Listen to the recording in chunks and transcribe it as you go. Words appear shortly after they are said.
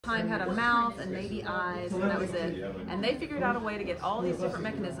Time had a mouth and maybe eyes, and that was it. And they figured out a way to get all these different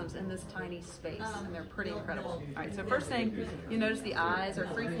mechanisms in this tiny space, and they're pretty incredible. All right, so first thing, you notice the eyes are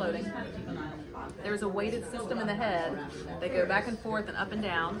free floating. There's a weighted system in the head. They go back and forth and up and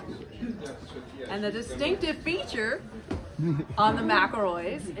down. And the distinctive feature on the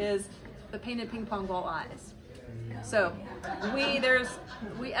McElroys is the painted ping pong ball eyes. So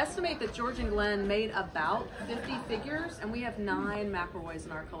we estimate that George and Glenn made about 50 figures, and we have 9 McElroys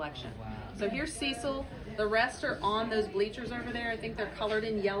in our collection. So here's Cecil. The rest are on those bleachers over there. I think they're colored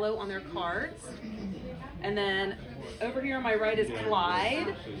in yellow on their cards. And then over here on my right is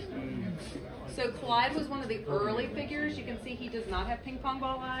Clyde. So Clyde was one of the early figures. You can see he does not have ping pong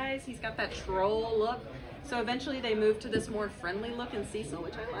ball eyes. He's got that troll look. So eventually they moved to this more friendly look in Cecil,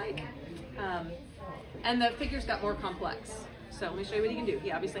 which I like. And the figures got more complex. So let me show you what he can do.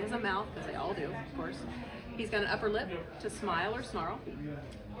 He obviously has a mouth, as they all do, of course. He's got an upper lip to smile or snarl.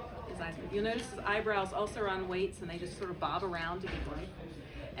 His eyes. You'll notice his eyebrows also are on weights, and they just sort of bob around to give life.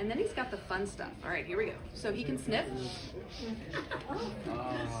 And then he's got the fun stuff. All right, here we go. So he can sniff.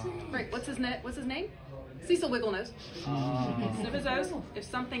 Right, what's his name? Cecil Wigglenose. Sniff his nose. If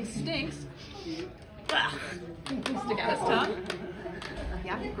something stinks, stick out his tongue.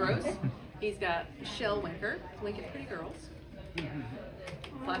 Yeah, gross. He's got shell winker, wink at pretty girls.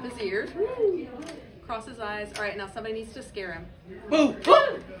 Flap his ears. Cross his eyes. All right, now somebody needs to scare him. Boo!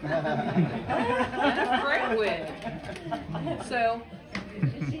 That's great wig.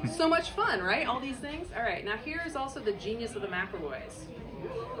 So much fun, right? All these things. All right, now here's also the genius of the McElroys.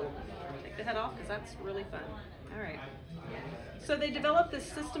 Take the head off because that's really fun. All right. So they developed this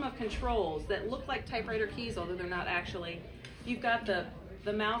system of controls that look like typewriter keys, although they're not actually. You've got the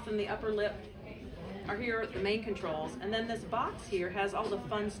mouth and the upper lip are here, the main controls, and then this box here has all the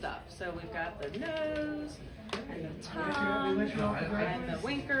fun stuff. So we've got the nose, and the tongue, and the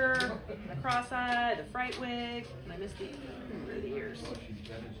winker, the cross-eye, the fright wig, and I missed the ears.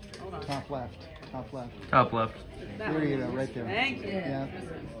 Hold on. Top left. Top left. There you go, right there. Thank you. Yeah.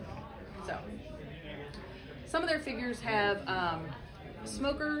 So, some of their figures have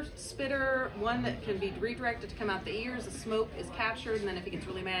smoker, spitter, one that can be redirected to come out the ears. The smoke is captured, and then if he gets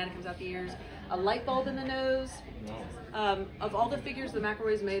really mad, it comes out the ears. A light bulb in the nose. Of all the figures the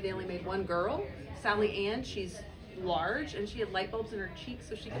McElroys made, they only made one girl, Sally Ann. She's large, and she had light bulbs in her cheeks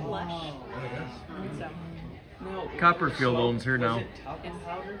so she could blush. So, Copperfield owns her now. Was it talcum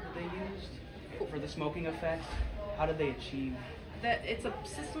powder that they used for the smoking effect? How did they achieve? that it's a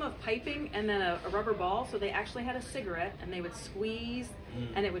system of piping and then a rubber ball. So they actually had a cigarette and they would squeeze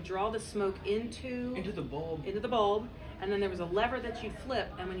and it would draw the smoke into the bulb. And then there was a lever that you'd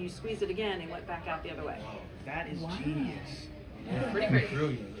flip, and when you squeezed it again, it went back out the other way. That is genius. Pretty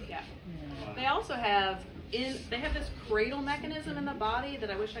crazy. Yeah. They also have they have this cradle mechanism in the body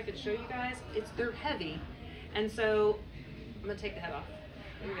that I wish I could show you guys. They're heavy, and so I'm gonna take the head off.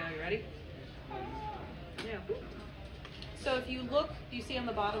 Here we go. You ready? Yeah. So if you look, you see on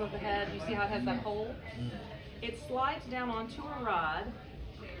the bottom of the head, you see how it has that hole? It slides down onto a rod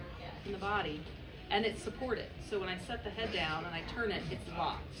in the body, and it's supported. So when I set the head down and I turn it, it's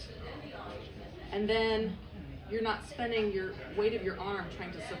locked. And then you're not spending your weight of your arm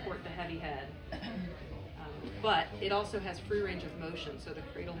trying to support the heavy head. But it also has free range of motion, so the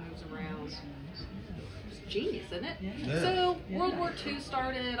cradle moves around. It's genius, isn't it? Yeah. So World War II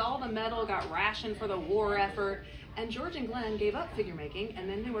started, all the metal got rationed for the war effort, and George and Glenn gave up figure making, and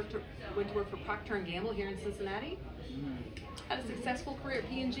then they went to work for Procter & Gamble here in Cincinnati. Had a successful career at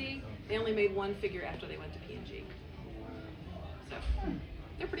P&G. They only made one figure after they went to P&G. So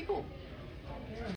they're pretty cool.